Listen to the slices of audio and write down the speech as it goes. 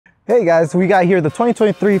Hey guys, we got here the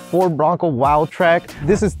 2023 Ford Bronco Wildtrak.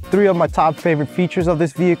 This is three of my top favorite features of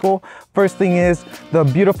this vehicle. First thing is the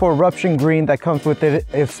beautiful eruption green that comes with it.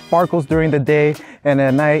 It sparkles during the day, and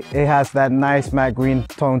at night it has that nice matte green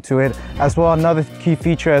tone to it. As well, another key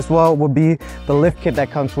feature as well would be the lift kit that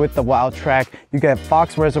comes with the Wildtrak. You get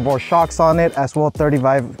Fox reservoir shocks on it, as well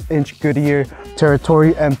 35-inch Goodyear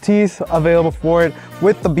Territory MTs available for it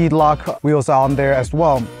with the beadlock wheels on there as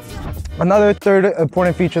well. Another third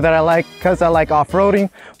important feature that I like, because I like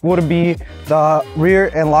off-roading, would be the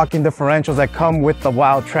rear and locking differentials that come with the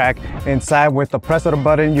Wildtrak. Inside, with the press of the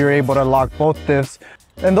button, you're able to lock both diffs.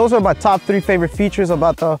 And those are my top three favorite features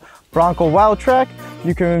about the Bronco Wildtrak.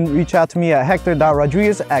 You can reach out to me at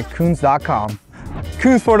hector.rodriguez@koons.com.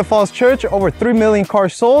 Koons for the Falls Church, over 3 million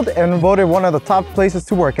cars sold and voted one of the top places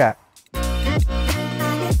to work at.